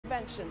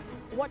attention.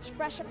 Watch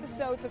fresh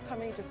episodes of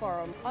Community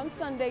Forum on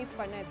Sundays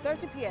by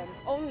 9:30 p.m.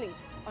 only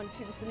on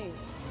TVC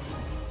News.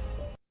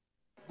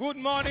 Good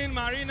morning,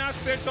 Marina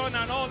Station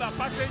and all the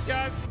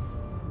passengers.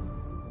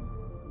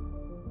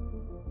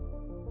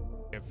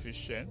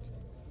 Efficient,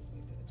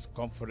 it's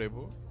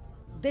comfortable.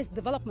 This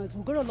development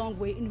will go a long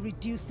way in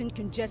reducing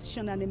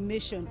congestion and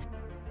emission.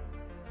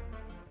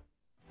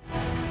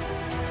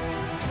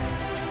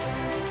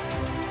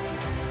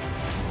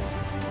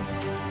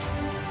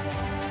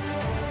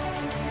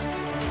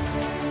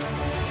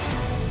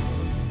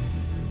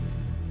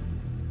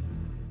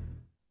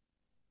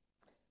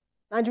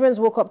 Nigerians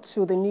woke up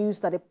to the news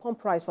that the pump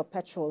price for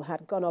petrol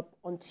had gone up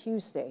on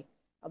Tuesday.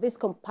 Now, this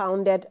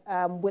compounded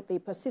with the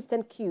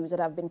persistent queues that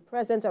have been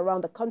present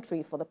around the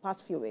country for the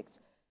past few weeks.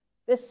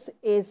 This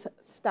is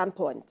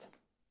Standpoint.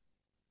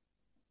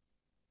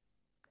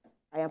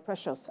 I am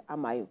Precious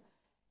Amayu.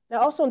 Now,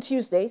 also on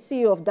Tuesday,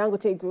 CEO of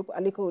Dangote Group,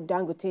 Aliko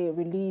Dangote,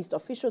 released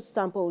official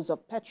samples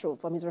of petrol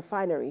from his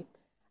refinery,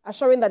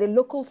 assuring that the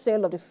local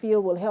sale of the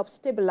fuel will help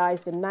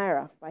stabilize the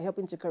naira by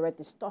helping to correct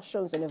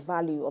distortions in the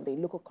value of the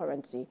local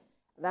currency.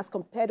 That's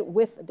compared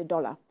with the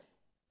dollar.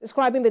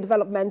 Describing the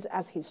developments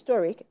as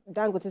historic,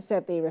 Dangote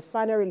said the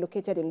refinery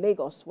located in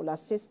Lagos will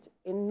assist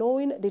in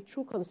knowing the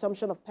true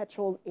consumption of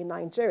petrol in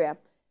Nigeria,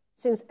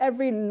 since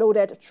every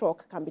loaded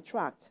truck can be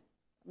tracked.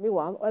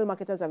 Meanwhile, oil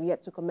marketers have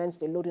yet to commence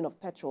the loading of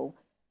petrol,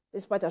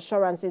 despite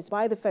assurances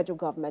by the federal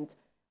government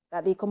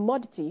that the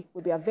commodity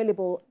will be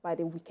available by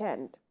the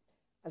weekend.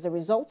 As a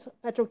result,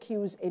 petrol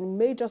queues in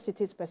major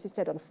cities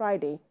persisted on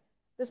Friday,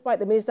 despite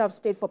the Minister of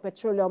State for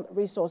Petroleum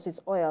Resources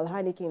Oil,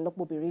 Heineken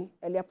Lokbobiri,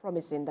 earlier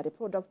promising that the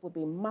product would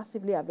be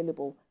massively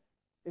available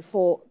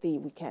before the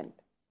weekend.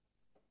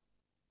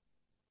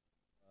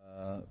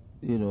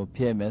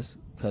 PMS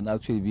can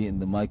actually be in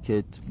the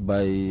market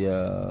by,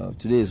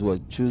 today is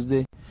what,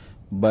 Tuesday?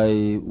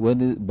 By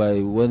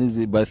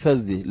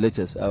Thursday,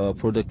 latest, our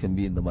product can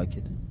be in the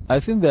market. I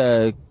think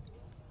there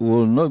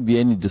will not be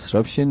any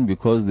disruption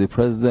because the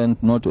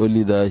president, not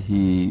only that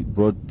he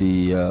brought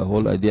the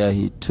whole idea,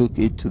 he took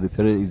it to the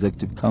Federal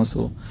Executive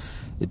Council.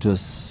 It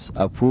was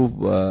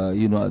approved,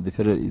 at the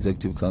Federal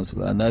Executive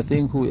Council. And I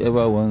think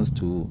whoever wants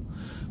to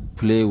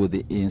play with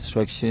the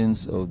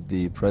instructions of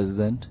the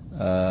president,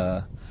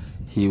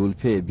 he will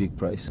pay a big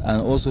price.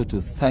 And also to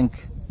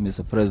thank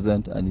Mr.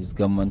 President and his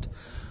government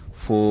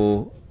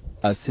for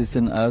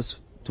assisting us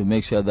to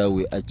make sure that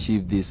we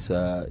achieve this,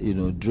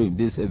 dream.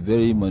 This is a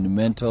very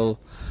monumental,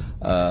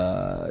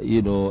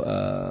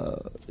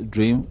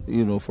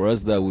 dream, for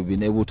us, that we've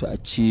been able to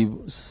achieve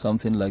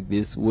something like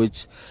this,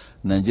 which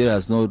Nigeria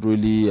has not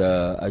really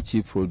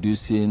achieved,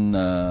 producing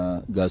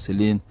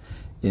gasoline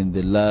in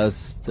the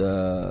last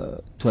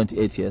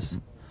 28 years.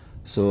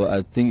 So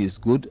I think it's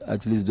good,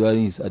 at least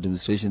during his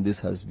administration,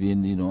 this has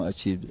been,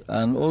 achieved.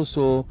 And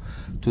also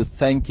to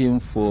thank him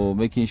for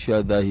making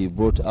sure that he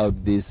brought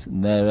out this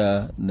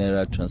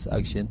Naira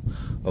transaction,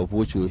 of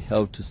which will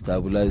help to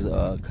stabilize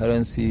our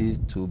currency,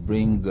 to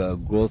bring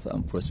growth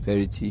and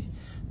prosperity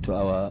to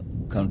our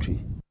country.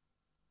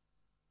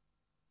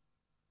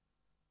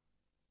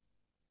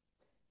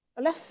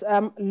 Let's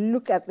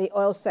look at the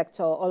oil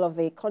sector, all of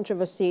the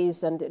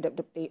controversies and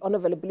the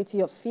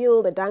unavailability of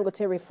fuel, the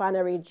Dangote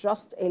Refinery,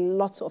 just a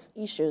lot of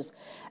issues.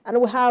 And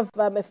we have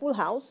a full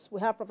house. We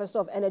have Professor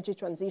of Energy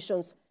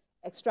Transitions,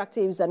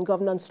 Extractives and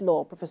Governance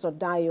Law, Professor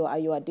Dayo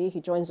Ayoade.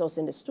 He joins us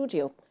in the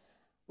studio.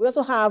 We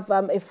also have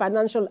a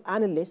financial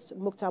analyst,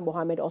 Mukhtar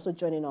Mohammed, also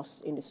joining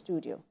us in the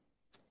studio.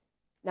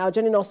 Now,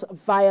 joining us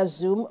via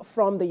Zoom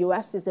from the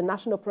U.S. is the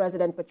National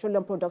President,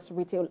 Petroleum Products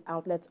Retail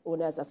Outlet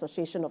Owners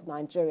Association of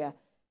Nigeria,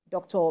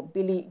 Dr.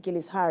 Billy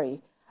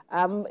Gillis-Harry.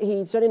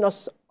 He's joining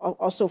us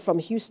also from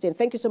Houston.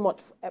 Thank you so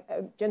much,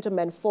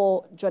 gentlemen,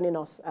 for joining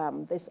us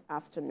this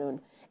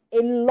afternoon.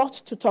 A lot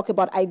to talk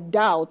about, I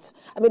doubt.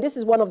 I mean, this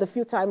is one of the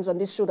few times on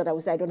this show that I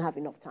would say I don't have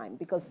enough time,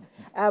 because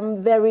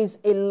there is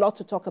a lot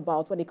to talk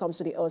about when it comes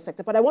to the oil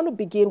sector. But I want to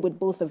begin with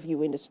both of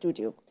you in the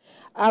studio.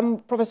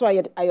 Professor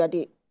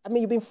Ayoade, I mean,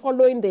 you've been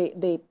following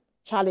the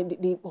challenge,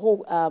 the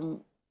whole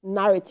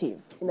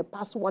narrative in the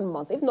past 1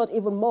 month, if not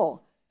even more.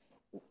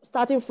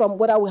 Starting from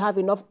whether we have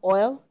enough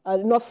oil,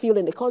 enough fuel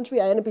in the country,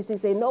 and NNPC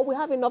saying, no, we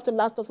have enough to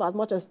last us for as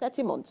much as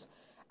 30 months.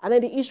 And then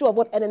the issue of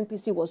what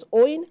NNPC was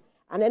owing,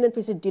 and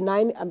NNPC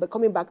denying and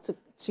coming back to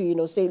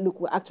say,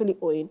 look, we're actually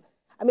owing.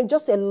 I mean,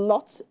 just a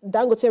lot.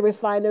 Dangote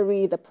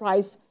Refinery, the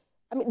price.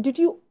 I mean,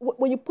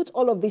 when you put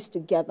all of this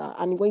together,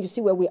 and when you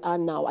see where we are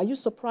now, are you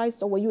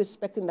surprised, or were you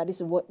expecting that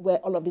this is where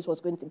all of this was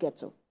going to get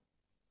to?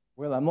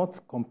 Well, I'm not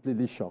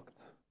completely shocked.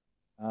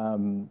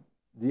 The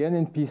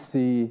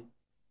NNPC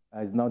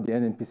is now the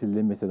NNPC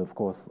Limited, of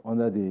course,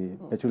 under the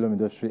Petroleum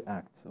Industry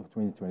Act of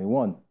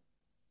 2021.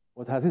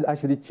 But has it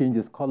actually changed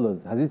its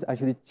colors? Has it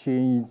actually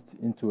changed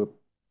into a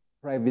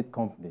private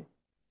company?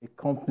 A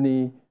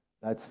company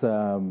that's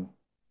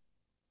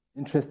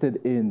interested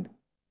in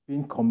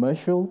being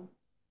commercial,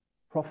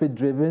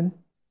 profit-driven,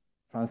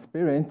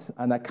 transparent,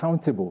 and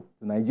accountable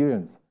to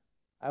Nigerians?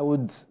 I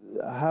would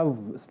have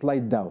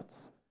slight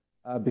doubts.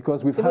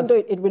 because we've Even though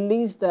it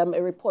released a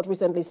report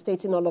recently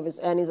stating all of his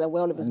earnings and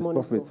where all of his money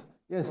profits.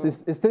 Yes,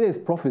 it's still his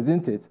profits,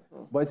 isn't it?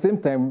 But at the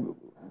same time,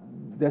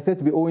 they're said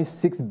to be owing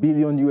 $6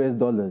 billion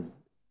US.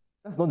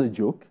 That's not a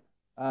joke.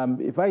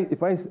 If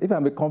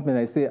I'm a company and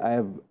I say I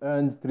have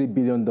earned $3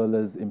 billion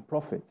in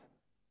profit,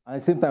 and at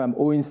the same time I'm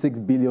owing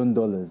 $6 billion,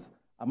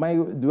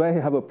 do I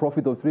have a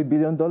profit of $3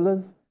 billion?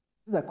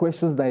 These are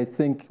questions that I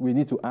think we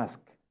need to ask.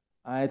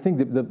 I think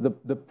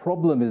the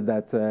problem is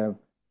that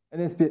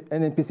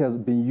NNPC has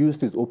been used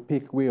to its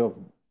opaque way of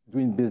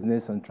doing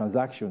business and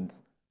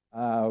transactions.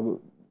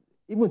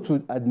 Even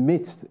to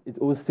admit it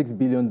owes $6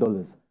 billion.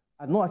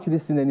 I've not actually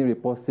seen any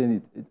report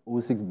saying it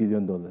owes $6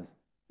 billion.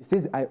 It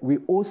says we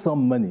owe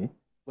some money,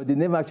 but they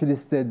never actually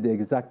said the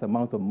exact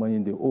amount of money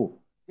they owe.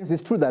 Yes,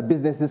 it's true that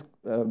businesses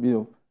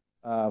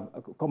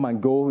come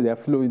and go, they are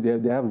flowing,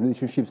 they have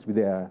relationships with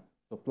their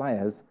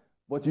suppliers,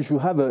 but you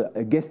should have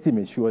a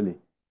guesstimate, surely,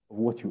 of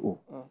what you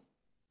owe.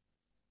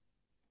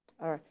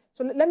 All right.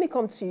 So let me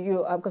come to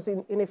you, because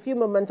in a few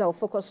moments I'll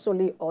focus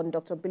solely on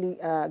Dr. Billy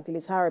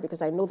Gillis-Harry,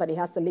 because I know that he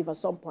has to leave at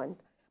some point.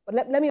 But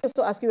let me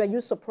also ask you, are you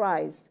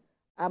surprised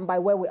by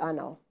where we are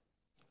now?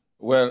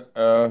 Well,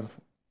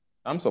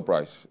 I'm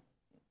surprised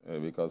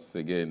because,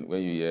 again,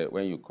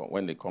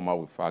 when they come out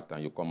with fact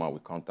and you come out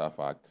with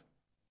counterfact,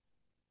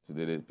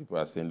 today people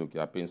are saying, look, you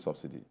are paying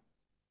subsidy.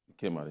 You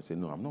came out and say,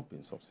 no, I'm not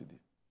paying subsidy.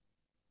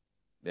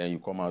 Then you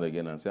come out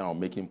again and say, I'm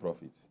making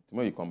profits.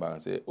 Tomorrow you come back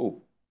and say,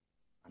 oh,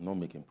 I'm not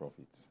making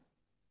profits.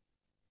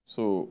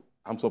 So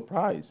I'm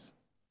surprised.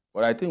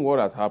 But I think what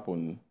has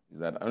happened is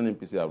that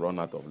NNPC have run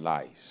out of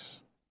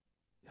lies.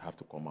 They have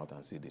to come out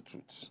and say the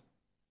truth.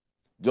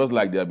 Just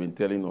like they have been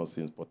telling us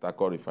since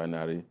Petrol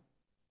Refinery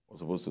was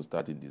supposed to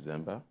start in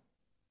December.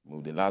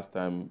 The last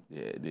time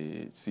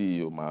the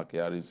CEO, Mark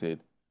said,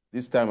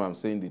 this time I'm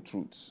saying the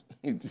truth.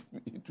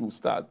 it will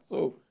start.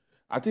 So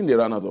I think they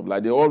ran out of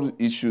lies. All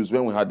issues,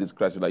 when we had this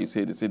crisis, like you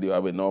said, they said they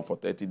have enough for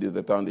 30 days.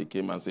 The time they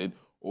came and said,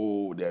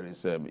 oh, there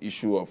is an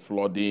issue of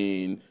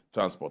flooding,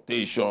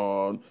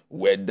 transportation,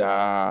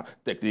 weather,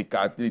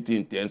 technicality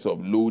in terms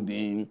of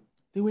loading.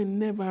 They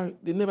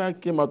never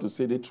came out to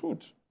say the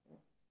truth.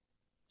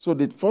 So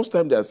the first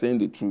time they are saying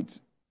the truth,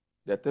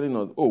 they're telling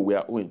us, oh, we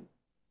are owing.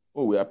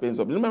 Oh, we are paying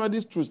something. Remember,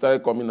 this truth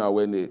started coming out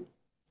when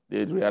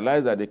they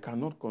realized that they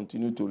cannot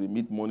continue to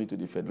remit money to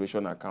the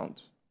Federation account.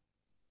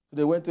 So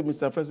they went to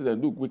Mr.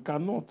 President, look, we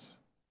cannot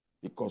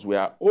because we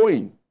are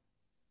owing.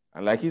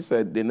 And like he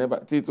said, they never,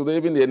 today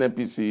even the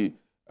NNPC,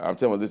 I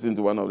was listening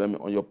to one of them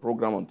on your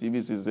program on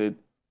TVC, said,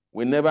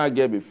 we never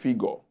gave a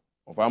figure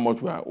of how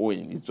much we are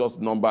owing. It's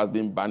just numbers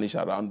being banished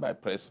around by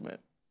pressmen.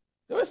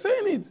 They were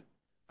saying it.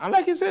 And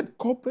like he said,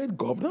 corporate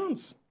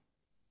governance.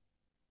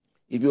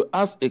 If you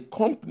ask a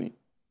company,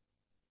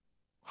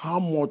 how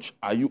much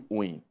are you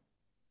owing?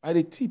 By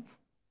the tip.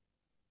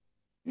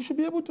 You should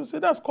be able to say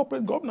that's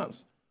corporate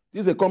governance.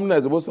 This is a company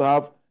that's supposed to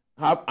have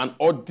an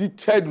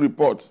audited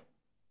report.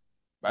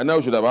 By now,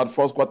 we should have had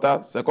first quarter,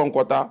 second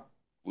quarter.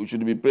 We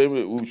should be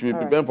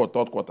preparing for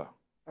third quarter.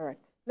 All right.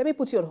 Let me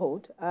put you on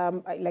hold.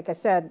 Like I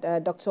said,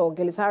 Dr.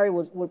 Gillis-Harry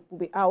will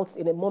be out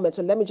in a moment.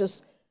 So let me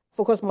just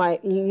focus my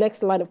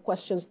next line of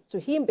questions to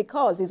him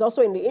because he's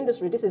also in the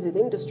industry. This is his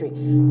industry.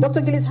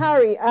 Dr.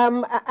 Gillis-Harry,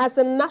 as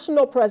the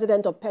national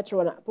president of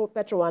Petrol,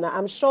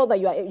 I'm sure that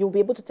you'll be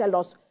able to tell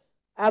us,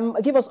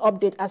 give us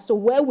update as to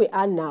where we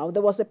are now.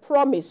 There was a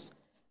promise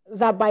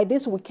that by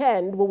this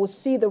weekend we will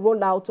see the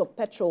rollout of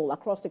Petrol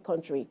across the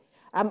country.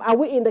 Are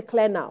we in the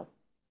clear now?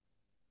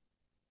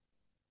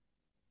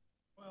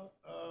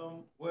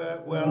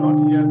 Well, we're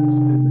not yet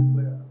in the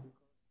clear because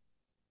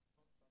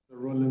they're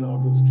rolling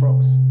out those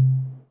trucks.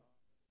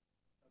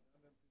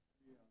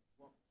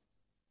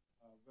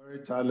 Very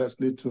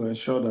tirelessly to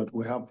ensure that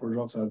we have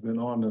products that have been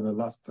on in the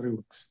last 3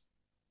 weeks.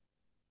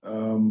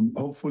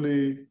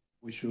 Hopefully,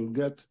 we should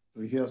get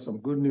to hear some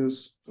good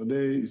news.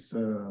 Today is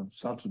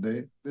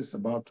Saturday. This is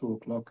about 2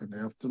 o'clock in the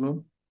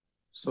afternoon.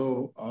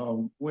 So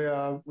we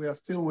are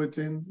still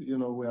waiting. You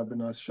know, we have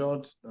been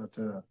assured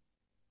that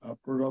our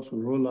products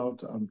will roll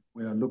out, and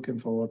we are looking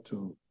forward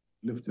to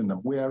lifting them.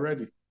 We are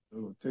ready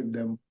to take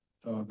them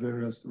to our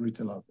various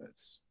retail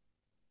outlets.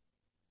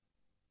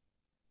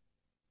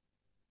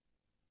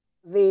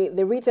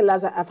 The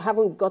retailers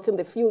haven't gotten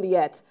the fuel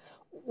yet.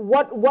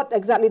 What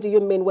exactly do you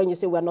mean when you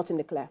say we're not in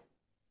the clear?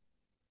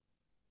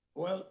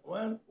 Well,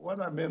 what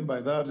I mean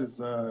by that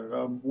is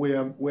we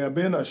are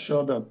being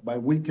assured that by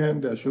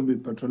weekend there should be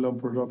petroleum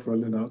products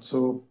rolling out.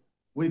 So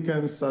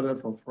weekend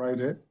started from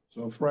Friday.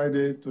 So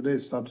Friday, today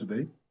is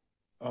Saturday.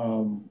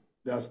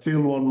 There's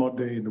still one more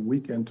day in the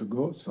weekend to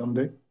go,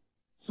 Sunday.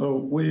 So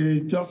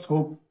we just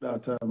hope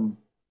that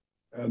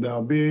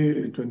there'll be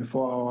a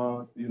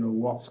 24-hour,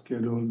 work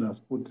schedule that's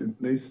put in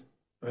place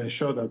to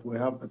ensure that we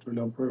have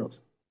petroleum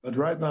products. But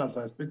right now, as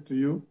I speak to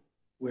you,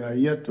 we are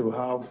yet to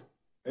have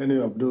any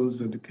of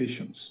those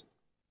indications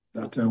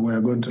that we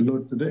are going to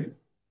load today.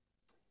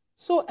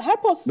 So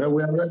help us. But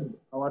we are ready.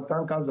 Our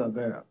tankers are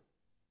there.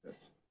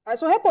 Yes.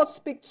 So help us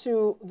speak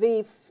to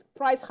the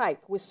price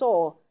hike we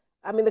saw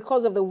in the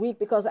course of the week?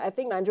 Because I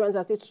think Nigerians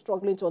are still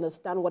struggling to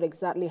understand what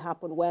exactly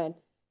happened when,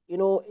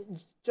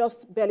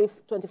 just barely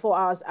 24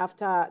 hours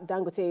after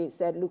Dangote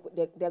said, look,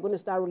 they're going to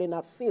start rolling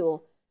out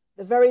fuel,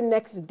 the very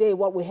next day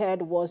what we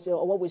heard was,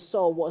 or what we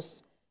saw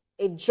was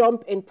a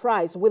jump in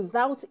price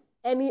without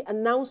any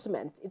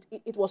announcement.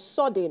 It was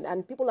sudden,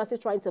 and people are still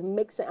trying to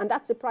make sense, and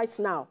that's the price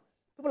now.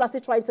 People are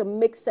still trying to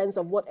make sense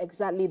of what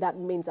exactly that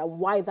means and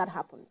why that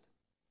happened.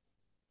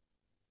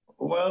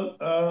 Well,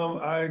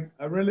 I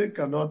really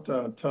cannot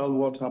tell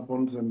what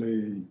happens in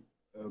the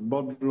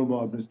boardroom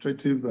or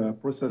administrative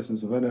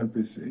processes of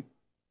NNPC,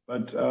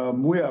 but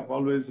we have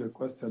always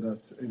requested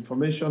that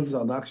informations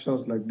and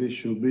actions like this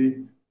should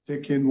be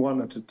taken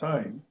one at a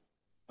time,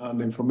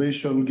 and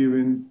information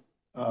given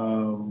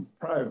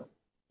prior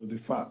to the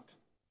fact.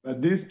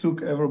 But this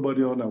took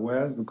everybody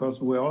unawares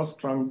because we're all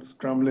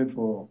scrambling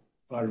for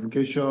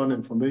clarification,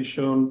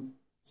 information,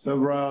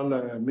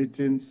 several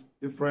meetings,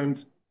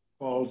 different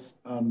calls,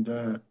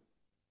 and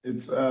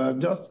it's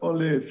just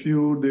only a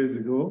few days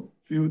ago,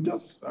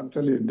 just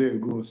actually a day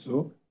ago or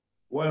so,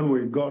 when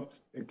we got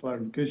a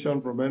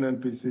clarification from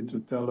NNPC to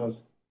tell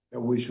us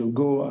that we should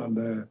go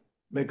and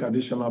make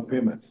additional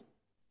payments.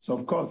 So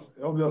of course,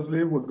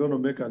 obviously, we're going to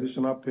make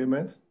additional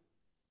payments.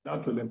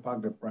 That will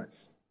impact the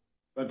price.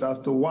 But as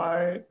to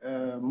why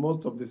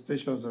most of the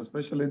stations,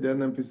 especially the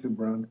NNPC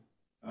brand,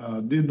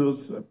 did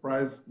those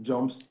price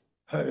jumps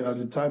at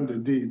the time they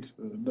did,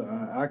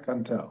 I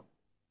can't tell.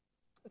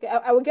 Okay,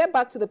 I will get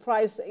back to the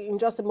price in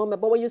just a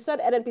moment. But when you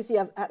said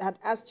NNPC had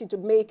asked you to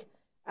make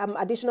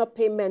additional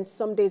payments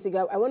some days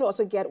ago, I want to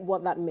also get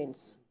what that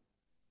means.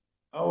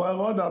 Well,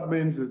 what that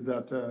means is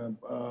that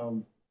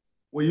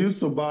we used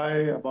to buy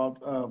about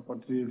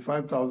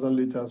 45,000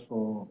 liters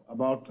for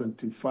about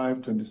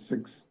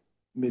 26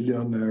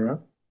 million naira.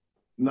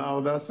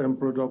 Now that same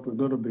product, we're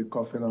going to be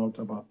coughing out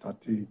about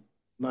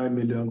 39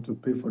 million to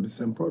pay for the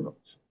same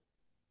product.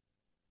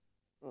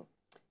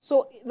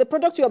 So the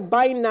product you're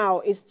buying now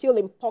is still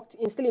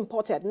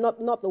imported,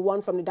 not the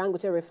one from the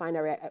Dangote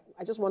Refinery.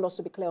 I just want us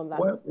to be clear on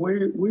that.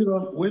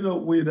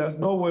 Well, there's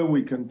no way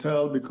we can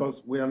tell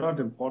because we are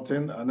not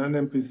importing, and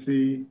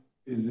NNPC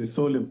is the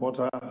sole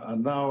importer,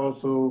 and now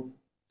also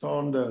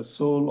turned the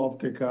sole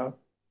off-taker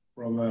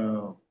from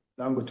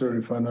Dangote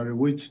Refinery,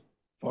 which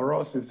for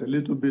us is a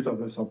little bit of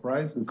a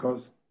surprise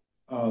because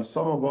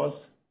some of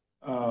us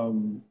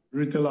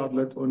retail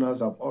outlet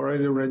owners have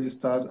already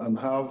registered and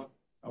have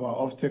our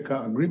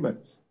off-taker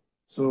agreements.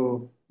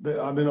 So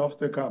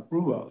off-taker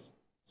approvals.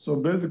 So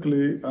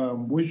basically,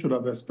 we should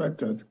have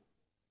expected,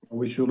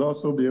 we should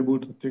also be able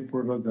to take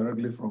products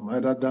directly from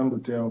either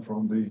Dangote or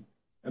from the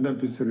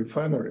NNPC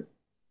refinery.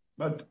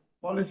 But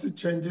policy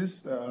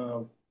changes,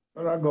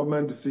 federal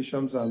government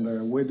decisions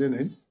and wading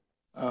in,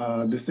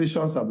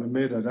 decisions have been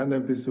made that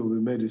NNPC will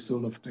be made the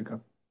sole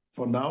off-taker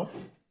for now.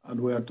 And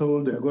we are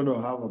told they're going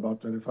to have about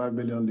 25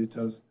 million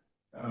liters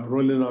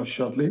rolling out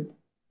shortly.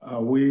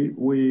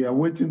 We are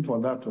waiting for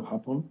that to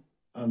happen.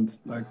 And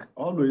like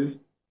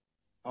always,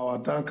 our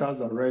tankers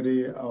are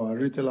ready, our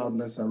retail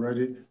outlets are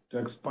ready to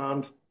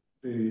expand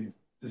the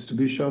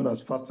distribution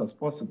as fast as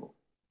possible.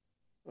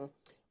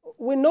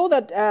 We know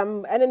that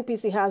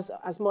NNPC has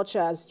as much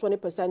as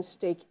 20%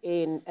 stake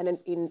in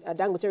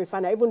Dangote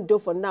Refinery, even though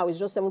for now it's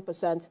just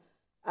 7%.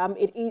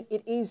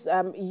 It is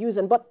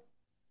using, but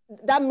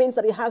that means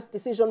that it has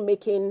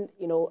decision-making,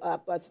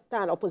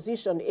 stand or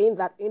position in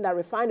that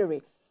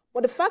refinery.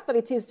 But the fact that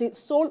it is the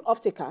sole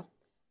off-taker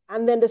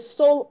and then the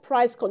sole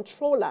price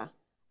controller,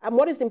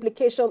 what is the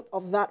implication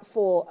of that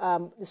for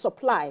the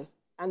supply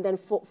and then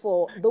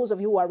for those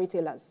of you who are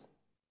retailers?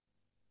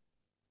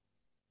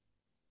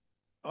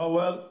 Oh,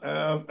 well,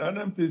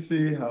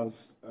 NNPC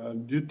has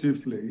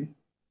dutifully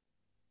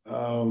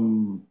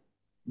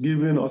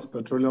given us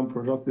petroleum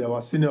products. They are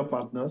our senior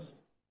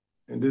partners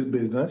in this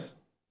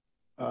business.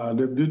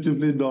 They've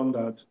dutifully done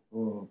that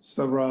for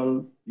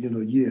several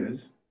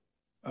years.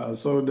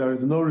 So there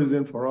is no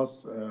reason for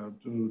us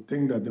to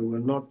think that they will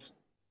not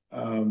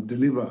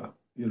deliver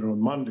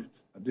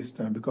mandates at this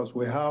time because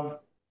we have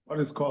what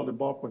is called the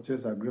bulk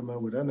purchase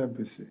agreement with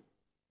NNPC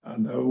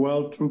and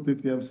through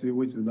PPMC,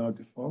 which is now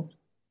defunct.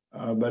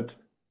 But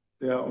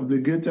they are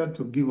obligated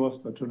to give us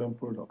petroleum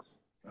products.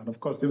 And of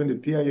course, even the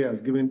PIA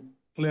has given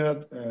clear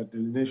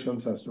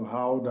delineations as to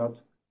how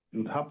that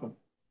should happen.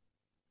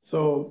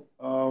 So,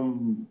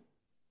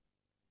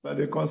 but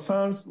the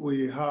concerns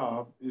we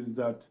have is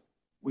that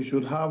we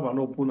should have an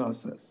open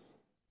access.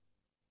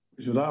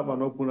 We should have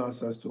an open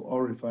access to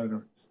all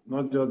refineries,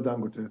 not just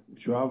Dangote. We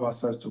should have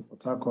access to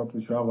Port Harcourt,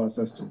 we should have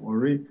access to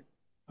Warri,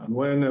 and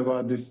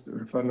whenever these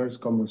refineries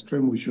come on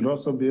stream, we should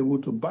also be able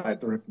to buy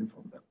directly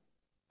from them.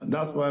 And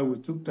that's why we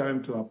took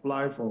time to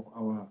apply for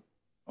our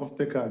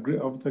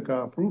off-taker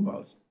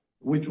approvals,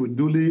 which we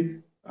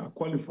duly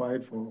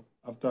qualified for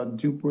after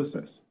due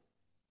process.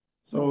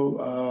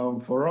 So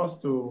for us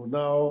to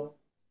now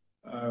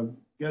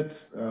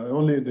get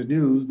only the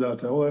news that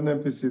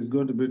NNPC is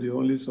going to be the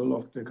only sole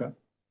off-taker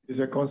is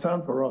a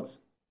concern for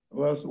us.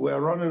 We are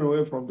running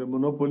away from the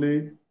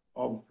monopoly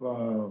of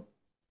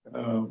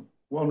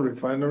one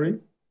refinery,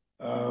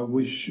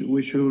 we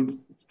should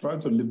try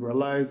to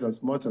liberalize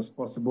as much as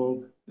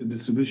possible the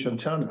distribution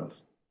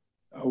channels.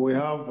 We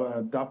have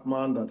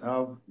DAPMAN that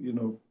have,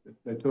 a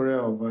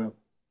plethora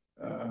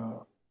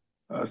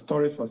of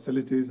storage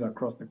facilities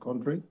across the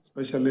country,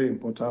 especially in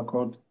Port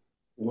Harcourt,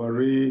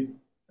 Warri,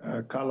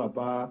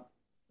 Calabar,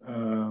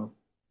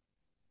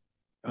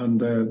 and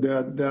they're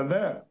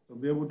there to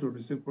be able to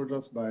receive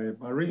products by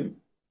marine.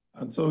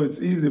 And so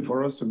it's easy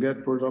for us to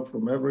get products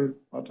from every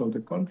part of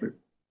the country.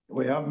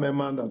 We have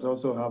MEMAN that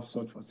also have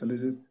such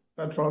facilities.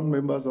 Petrol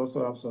members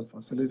also have such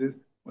facilities.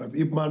 We have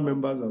IPMAN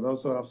members that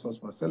also have such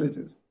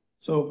facilities.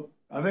 So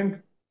I think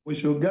we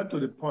should get to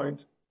the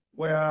point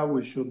where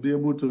we should be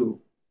able to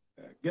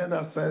get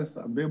access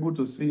and be able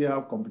to see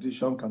how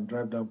competition can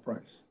drive down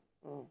price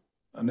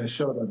and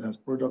ensure that there's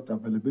product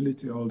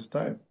availability all the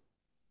time.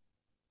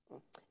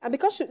 And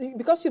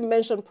because you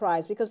mentioned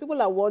price, because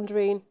people are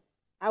wondering,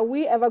 are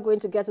we ever going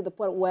to get to the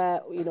point where,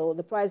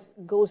 the price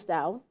goes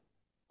down?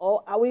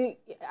 Or are we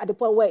at the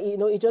point where,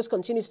 it just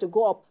continues to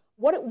go up?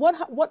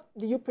 What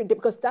do you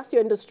predict? Because that's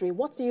your industry.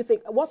 What do you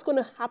think? What's going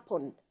to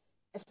happen,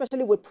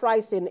 especially with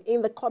pricing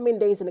in the coming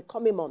days, in the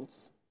coming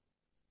months?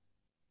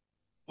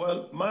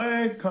 Well,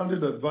 my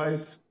candid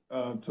advice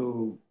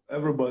to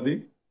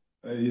everybody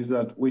is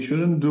that we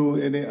shouldn't do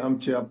any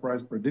armchair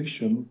price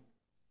prediction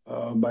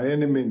by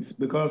any means,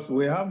 because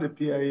we have the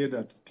PIA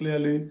that's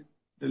clearly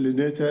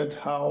delineated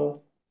how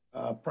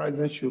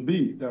pricing should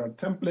be. There are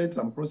templates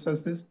and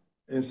processes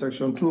in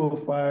section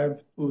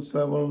 205,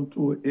 27,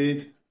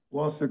 208,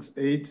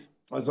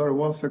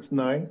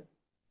 169.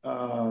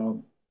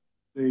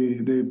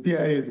 The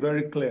PIA is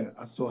very clear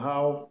as to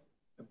how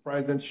the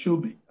pricing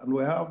should be. And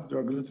we have the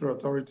regulatory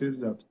authorities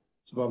that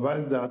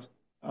supervise that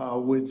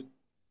with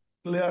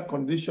clear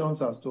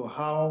conditions as to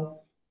how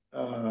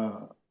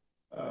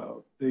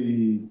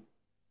the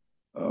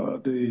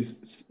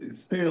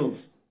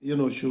sales,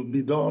 should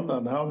be done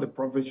and how the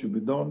profit should be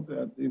done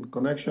in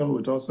connection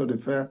with also the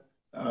Fair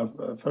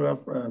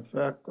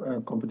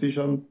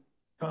Competition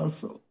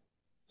Council.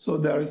 So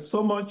there is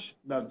so much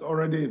that's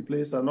already in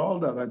place, and all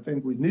that I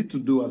think we need to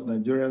do as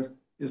Nigerians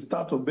is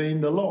start obeying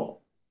the law,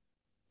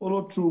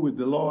 follow through with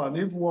the law, and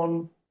if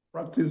one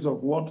practice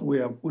of what we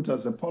have put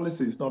as a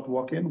policy is not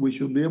working, we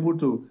should be able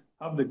to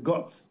have the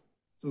guts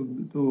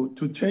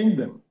to change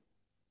them.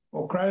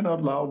 For crying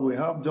out loud, we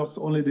have just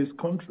only this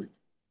country,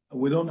 and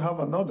we don't have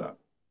another.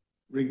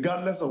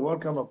 Regardless of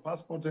what kind of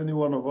passport any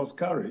one of us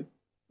carry,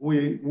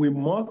 we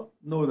must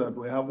know that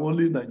we have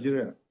only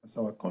Nigeria as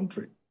our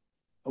country,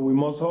 and we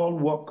must all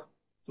work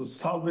to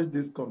salvage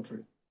this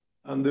country.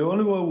 And the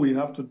only way we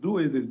have to do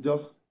it is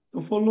just to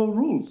follow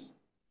rules.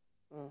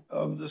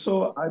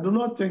 So I do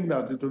not think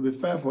that it will be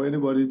fair for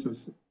anybody to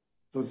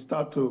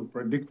start to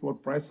predict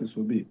what prices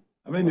will be.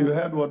 I mean, you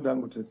heard what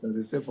Dangote said.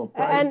 They say for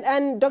price.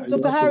 And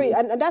Dr. Harry,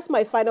 and that's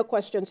my final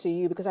question to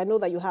you, because I know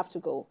that you have to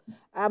go.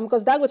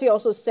 Because Dangote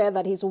also said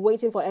that he's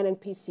waiting for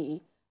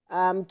NNPC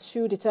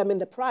to determine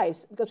the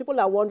price. Because people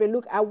are wondering,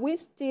 look, are we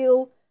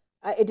still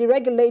a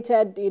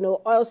deregulated,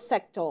 oil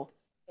sector,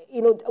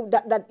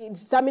 that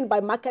is determined by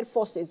market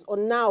forces, or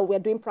now we're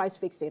doing price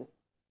fixing?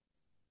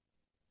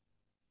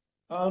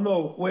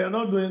 No, we are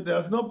not doing,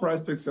 there's no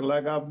price fixing.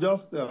 Like I've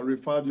just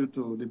referred you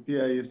to the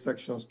PIA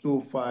sections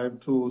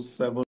 205,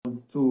 207,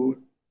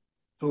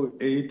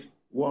 228,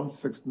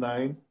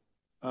 169.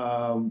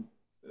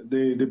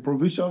 The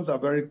provisions are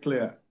very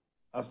clear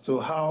as to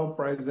how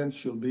pricing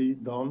should be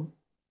done,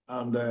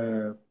 and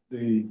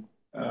the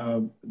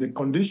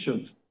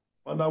conditions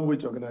under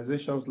which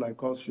organizations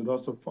like us should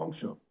also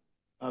function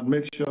and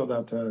make sure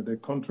that the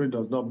country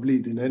does not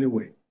bleed in any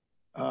way.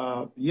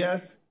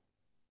 Yes,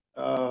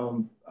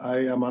 I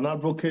am an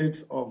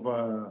advocate of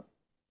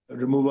the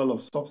removal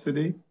of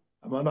subsidy.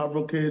 I'm an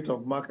advocate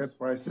of market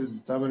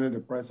prices determining the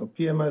price of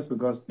PMS,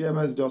 because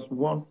PMS is just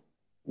one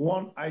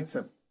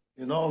item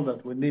in all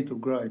that we need to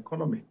grow our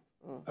economy.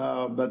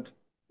 But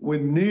we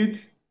need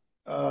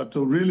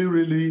to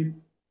really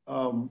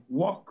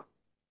work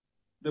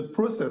the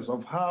process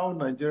of how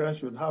Nigeria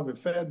should have a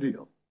fair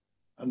deal.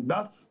 And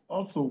that's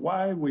also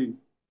why we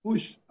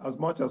push as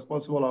much as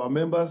possible our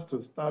members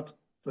to start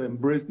to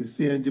embrace the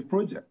CNG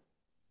project.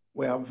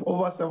 We have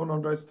over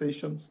 700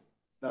 stations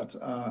that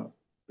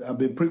have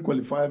been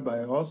pre-qualified by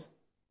us,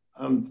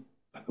 and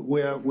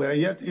we are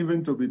yet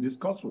even to be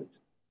discussed with,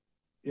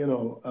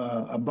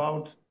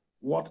 about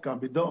what can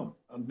be done.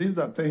 And these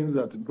are things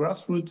that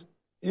grassroots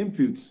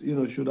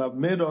inputs, should have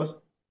made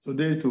us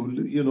today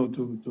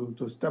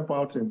to step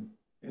out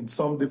in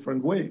some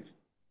different ways.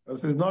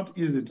 Because it's not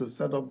easy to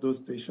set up those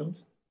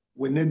stations.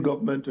 We need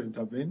government to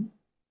intervene.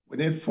 We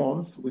need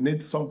funds. We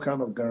need some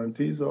kind of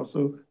guarantees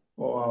also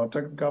for our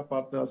technical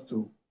partners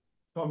to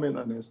come in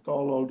and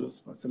install all those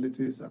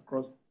facilities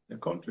across the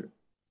country.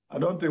 I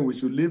don't think we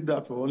should leave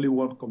that for only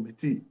one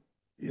committee,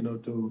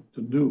 to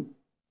do.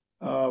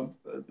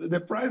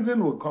 The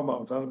pricing will come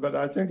out, but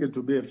I think it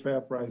will be a fair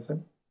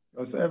pricing,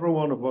 because every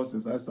one of us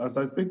is, as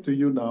I speak to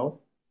you now,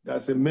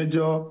 there's a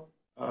major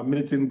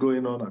meeting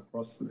going on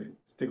across the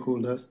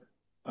stakeholders,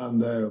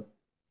 and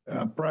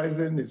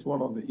pricing is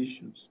one of the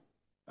issues.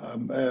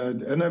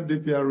 The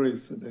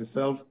NMDPRA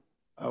themselves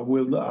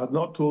have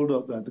not told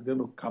us that they're going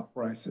to cap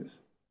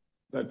prices.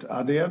 But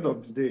at the end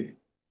of the day,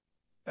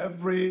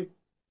 every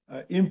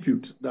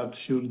input that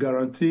should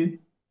guarantee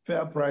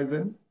fair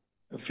pricing,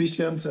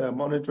 efficient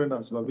monitoring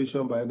and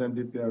supervision by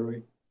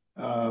NMDPRA,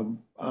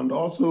 and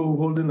also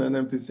holding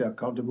NNPC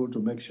accountable to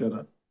make sure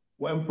that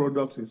when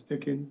product is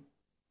taken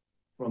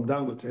from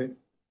Dangote,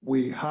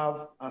 we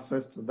have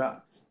access to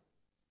that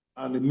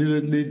and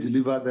immediately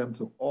deliver them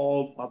to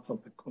all parts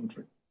of the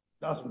country.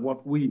 That's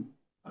what we,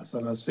 as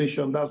an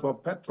association, that's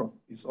what Petrol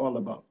is all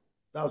about.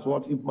 That's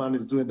what IPMAN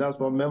is doing. That's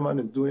what MEMAN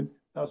is doing.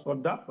 That's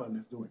what DAPMAN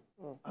is doing.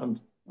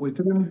 And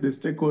within the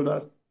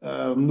stakeholders,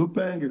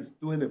 Nupeng is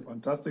doing a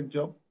fantastic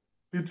job.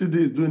 PTD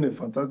is doing a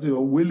fantastic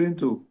job, willing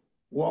to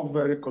work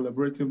very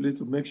collaboratively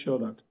to make sure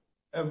that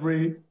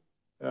every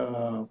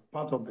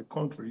part of the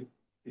country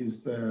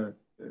is,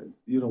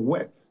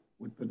 wet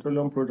with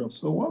petroleum products.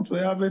 So once we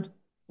have it,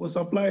 we'll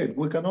supply it.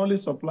 We can only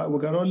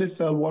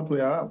sell what we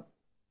have.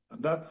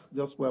 And that's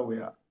just where we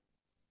are.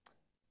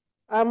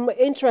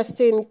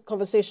 Interesting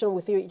conversation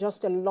with you.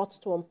 Just a lot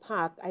to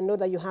unpack. I know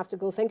that you have to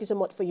go. Thank you so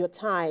much for your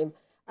time.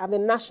 I'm the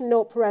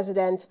National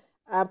President,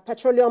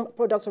 Petroleum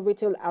Products and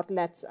Retail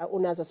Outlets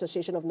Owners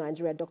Association of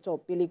Nigeria, Dr.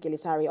 Billy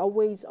Gilisari.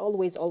 Always,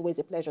 always, always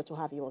a pleasure to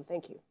have you on.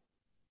 Thank you.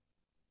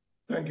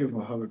 Thank you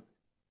for having me.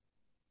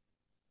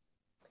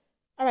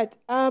 All right.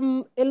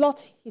 A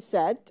lot he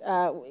said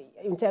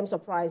in terms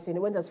of pricing. He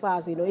went as far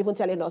as, even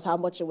telling us how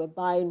much they were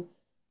buying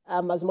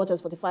as much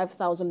as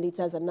 45,000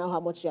 liters and now how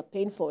much you're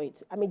paying for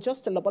it. I mean,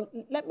 just a lot. But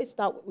let me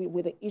start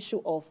with the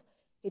issue of,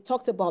 he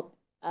talked about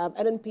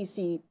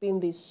NNPC being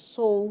the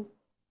sole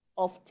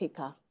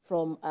off-taker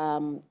from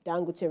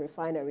Dangote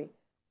Refinery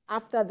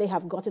after they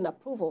have gotten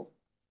approval,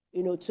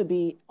 to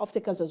be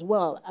off-takers as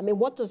well. I mean,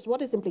 what is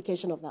the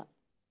implication of that?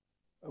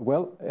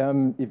 Well,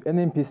 if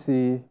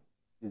NNPC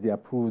is the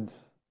approved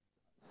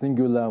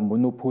singular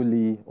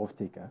monopoly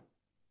off-taker,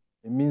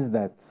 it means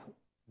that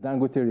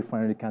Dangote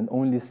Refinery can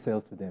only sell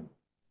to them.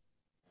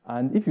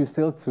 And if you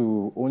sell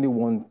to only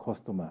one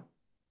customer,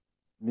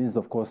 it means,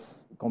 of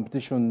course,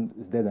 competition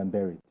is dead and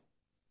buried.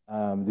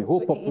 The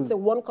whole purpose, it's a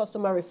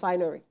one-customer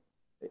refinery.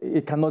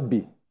 It cannot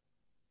be.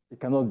 It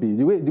cannot be.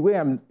 The way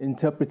I'm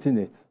interpreting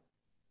it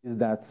is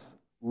that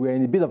we're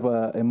in a bit of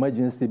an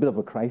emergency, a bit of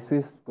a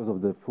crisis because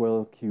of the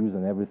fuel queues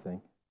and everything.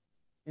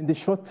 In the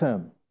short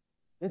term,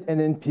 let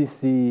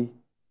NNPC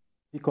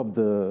pick up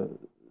the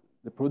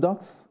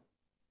products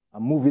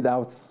and move it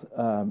out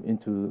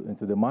into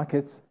the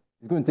markets.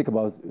 It's going to take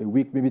about a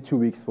week, maybe 2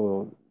 weeks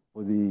for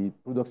the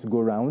products to go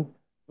around.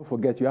 Don't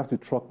forget, you have to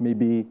truck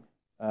maybe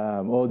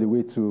all the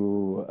way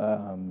to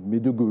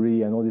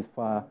Maiduguri and all these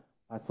far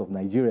parts of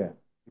Nigeria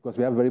because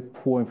we have very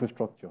poor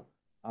infrastructure.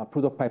 Our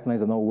product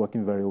pipelines are not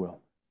working very well.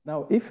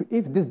 Now, if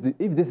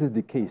this is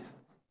the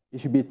case,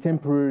 it should be a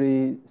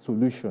temporary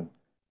solution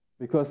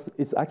because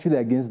it's actually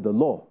against the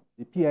law.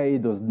 The PIA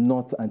does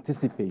not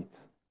anticipate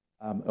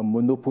a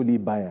monopoly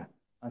buyer,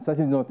 and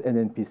certainly not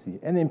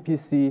NNPC.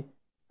 NNPC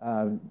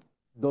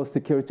does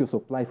security of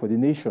supply for the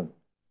nation.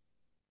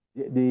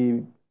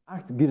 The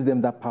Act gives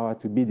them that power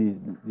to be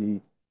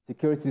the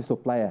security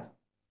supplier.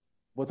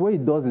 But what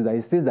it does is that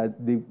it says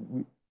that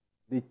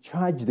they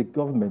charge the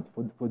government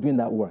for doing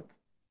that work.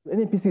 So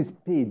NNPC is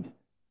paid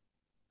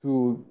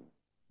to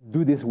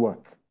do this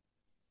work,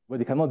 but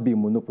they cannot be a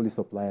monopoly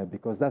supplier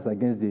because that's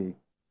against the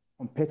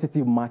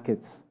competitive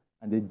markets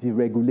and the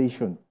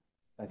deregulation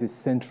that is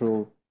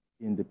central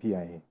in the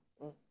PIA.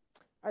 All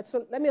right,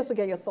 so let me also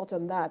get your thought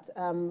on that.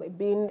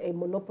 Being a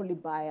monopoly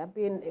buyer,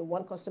 being a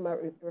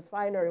one-customer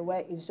refinery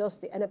where it's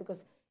just the NNPC,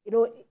 because,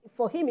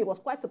 for him, it was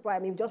quite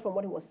surprising, just from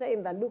what he was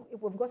saying, that, look,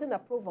 if we've gotten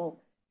approval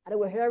and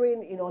we're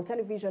hearing, on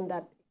television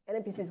that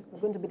NNPC is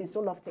going to be the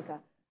sole off-taker,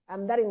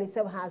 that in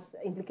itself has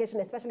implication,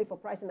 especially for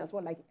pricing as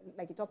well,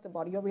 like you talked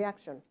about. Your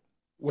reaction?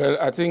 Well,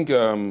 I think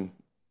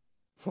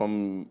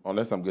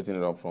unless I'm getting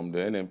it up from the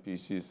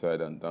NNPC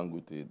side and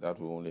Dangote, that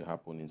will only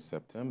happen in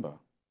September.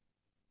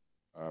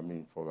 I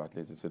mean, for at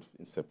least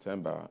in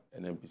September,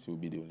 NNPC will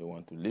be the only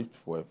one to lift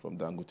fuel from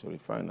Dangote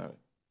Refinery.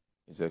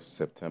 It's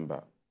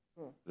September.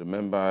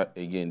 Remember,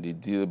 again, the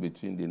deal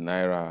between the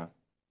Naira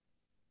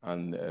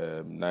and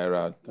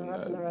Naira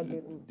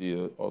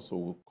deal also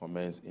will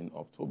commence in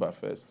October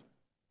 1st,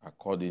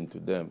 according to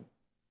them.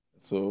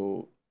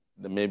 So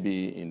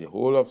maybe in the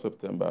whole of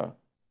September,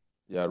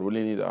 they are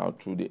rolling it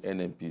out through the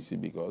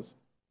NNPC because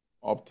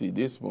up to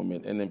this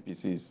moment,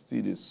 NNPC is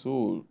still the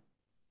sole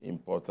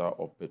importer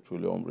of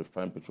petroleum,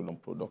 refined petroleum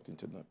product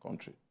into the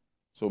country.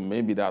 So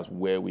maybe that's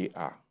where we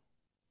are.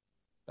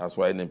 That's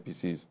why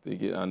NNPC is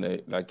taking,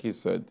 and like he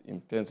said,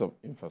 in terms of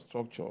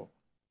infrastructure,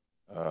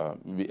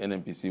 maybe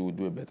NNPC will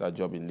do a better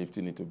job in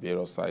lifting it to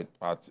various site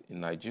parts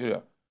in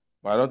Nigeria.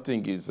 But I don't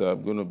think it's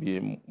going to be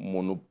a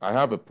monopoly. I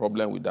have a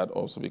problem with that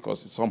also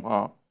because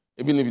somehow,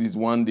 even if it is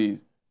 1 day,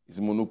 it's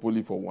a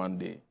monopoly for 1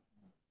 day.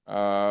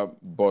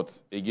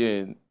 But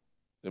again,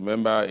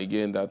 remember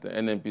again that the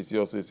NNPC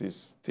also is a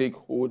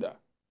stakeholder,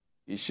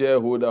 a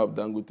shareholder of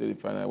Dangote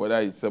Refinery, whether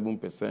it's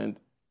 7%,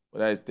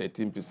 whether it's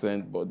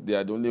 13%, but they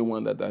are the only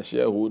one that are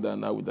shareholder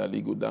now with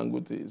Aliko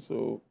Dangote.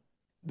 So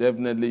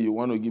definitely you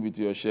want to give it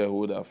to your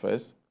shareholder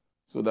first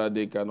so that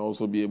they can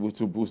also be able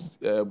to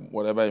boost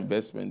whatever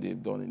investment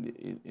they've done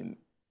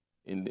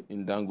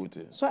in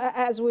Dangote. So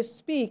as we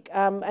speak,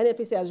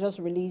 NNPC has just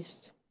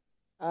released,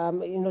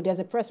 there's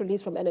a press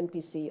release from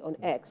NNPC on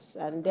X,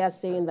 and they're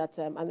saying that,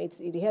 and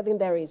the heading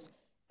there is,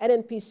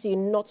 NNPC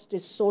not the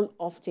sole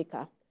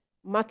off-taker.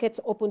 Market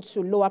open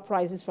to lower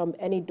prices from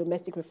any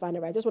domestic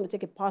refinery. I just want to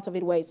take a part of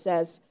it where it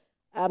says,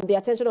 the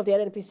attention of the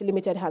NNPC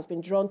Limited has been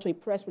drawn to a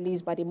press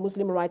release by the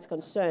Muslim rights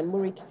concern,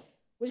 Murik,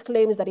 which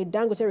claims that the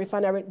Dangote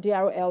Refinery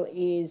DRL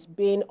is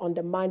being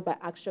undermined by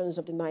actions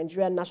of the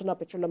Nigerian National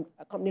Petroleum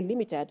Company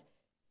Limited.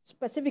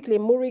 Specifically,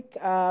 Murik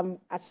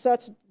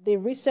asserts the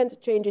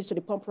recent changes to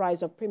the pump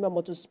price of premium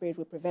motor spirit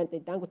will prevent the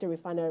Dangote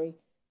Refinery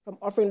from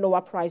offering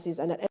lower prices,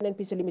 and that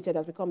NNPC Limited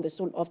has become the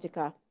sole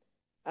off-taker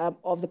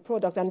of the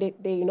product. And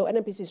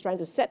NNPC is trying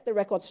to set the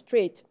record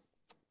straight.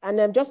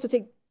 And just to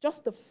take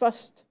just the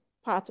first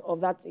part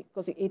of that,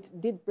 because it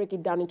did break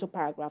it down into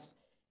paragraphs.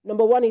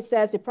 Number one, it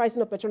says the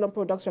pricing of petroleum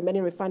products from any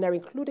refinery,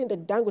 including the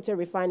Dangote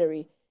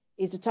Refinery,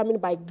 is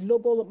determined by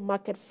global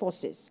market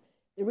forces.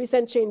 The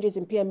recent changes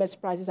in PMS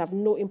prices have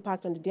no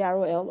impact on the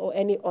DRL or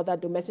any other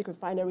domestic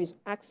refineries'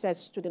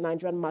 access to the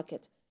Nigerian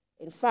market.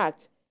 In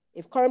fact,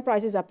 if current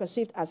prices are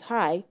perceived as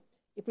high,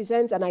 it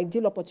presents an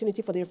ideal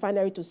opportunity for the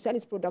refinery to sell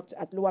its product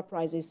at lower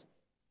prices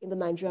in the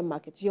Nigerian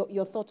market.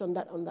 Your thoughts on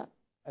that?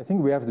 I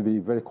think we have to be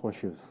very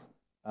cautious.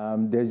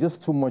 There's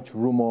just too much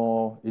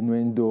rumor,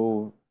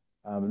 innuendo.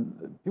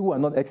 People who are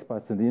not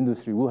experts in the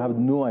industry will have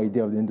no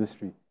idea of the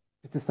industry,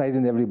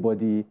 criticizing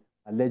everybody,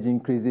 alleging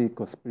crazy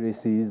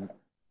conspiracies.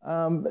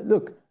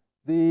 Look,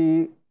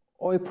 the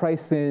oil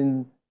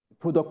pricing,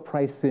 product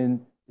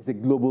pricing is a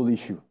global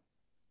issue,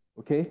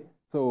 okay?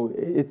 So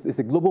it's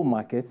a global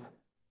market.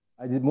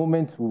 At the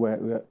moment,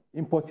 we're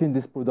importing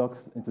these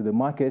products into the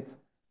market,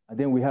 and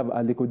then we have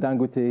Aliko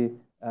Dangote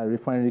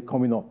refinery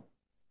coming up.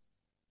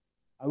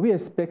 Are we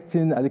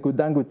expecting Aliko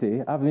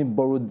Dangote, having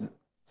borrowed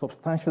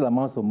substantial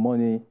amounts of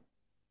money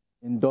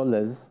in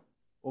dollars,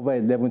 over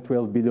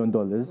 $11–12 billion,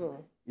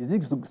 is he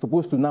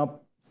supposed to now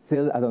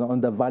sell as an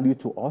undervalue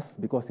to us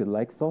because he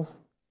likes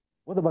us?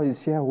 What about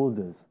his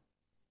shareholders?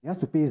 He has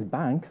to pay his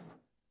banks.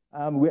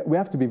 We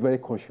have to be very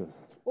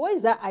cautious. Where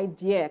is that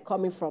idea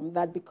coming from?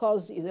 That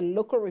because it's a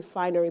local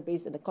refinery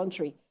based in the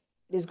country,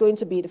 it is going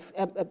to be,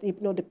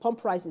 the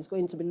pump price is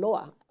going to be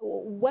lower.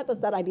 Where does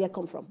that idea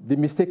come from? The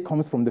mistake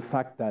comes from the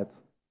fact that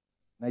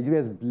Nigeria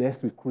is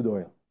blessed with crude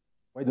oil.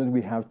 Why don't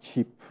we have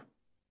cheap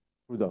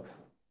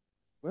products?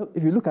 Well,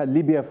 if you look at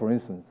Libya, for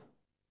instance,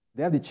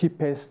 they have the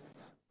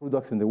cheapest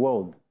products in the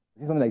world.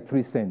 It's something like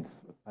 3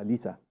 cents per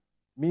liter,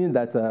 meaning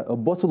that a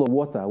bottle of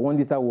water, 1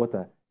 liter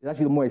water, is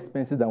actually more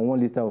expensive than 1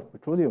 liter of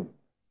petroleum.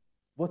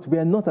 But we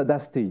are not at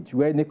that stage.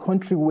 We're in a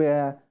country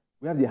where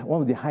we have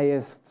one of the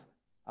highest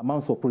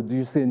amounts of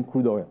producing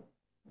crude oil,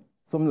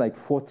 something like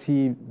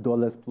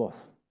 $40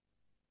 plus,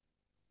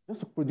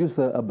 just to produce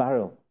a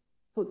barrel.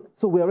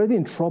 So we're already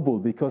in trouble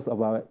because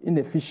of our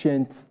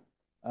inefficient,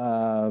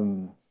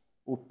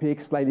 opaque,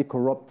 slightly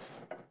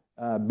corrupt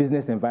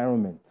business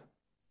environment.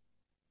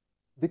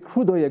 The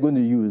crude oil you're going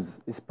to use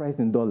is priced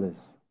in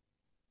dollars.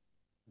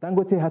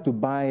 Dangote had to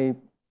buy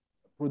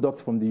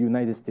products from the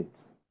United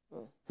States.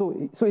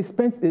 So he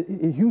spent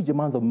a huge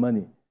amount of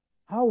money.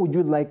 How would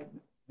you like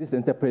this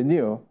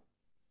entrepreneur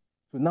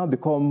to now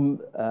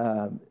become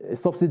a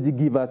subsidy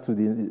giver to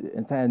the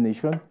entire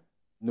nation?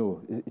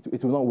 No,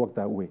 it will not work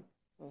that way.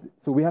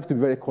 So we have to be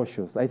very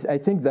cautious. I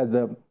think that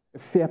the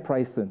fair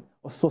pricing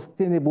or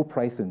sustainable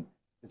pricing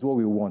is what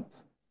we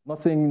want.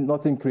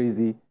 Nothing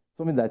crazy,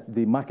 something that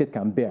the market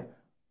can bear.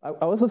 I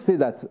also say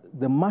that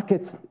the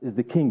market is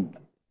the king.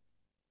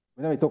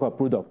 Whenever we talk about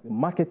product, the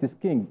market is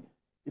king.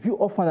 If you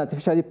offer an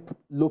artificially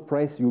low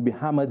price, you'll be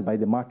hammered by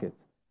the market.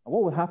 And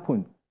what will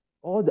happen?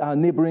 All our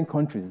neighboring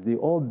countries, they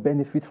all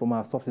benefit from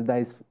our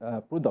subsidized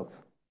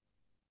products.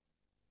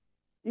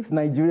 If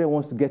Nigeria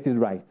wants to get it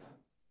right,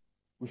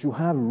 we should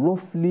have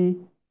roughly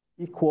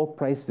equal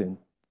pricing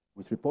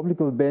with Republic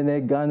of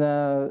Benin,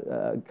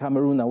 Ghana,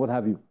 Cameroon, and what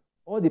have you.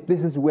 All the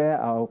places where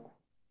our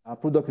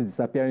product is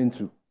disappearing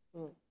to.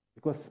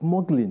 Because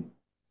smuggling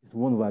is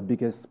one of our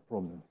biggest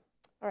problems.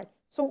 All right.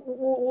 So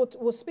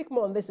we'll speak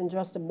more on this in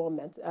just a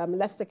moment.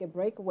 Let's take a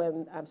break.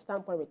 When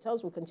Standpoint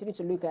returns, we'll continue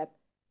to look at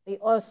the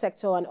oil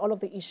sector and all of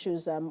the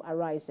issues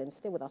arising.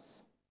 Stay with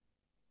us.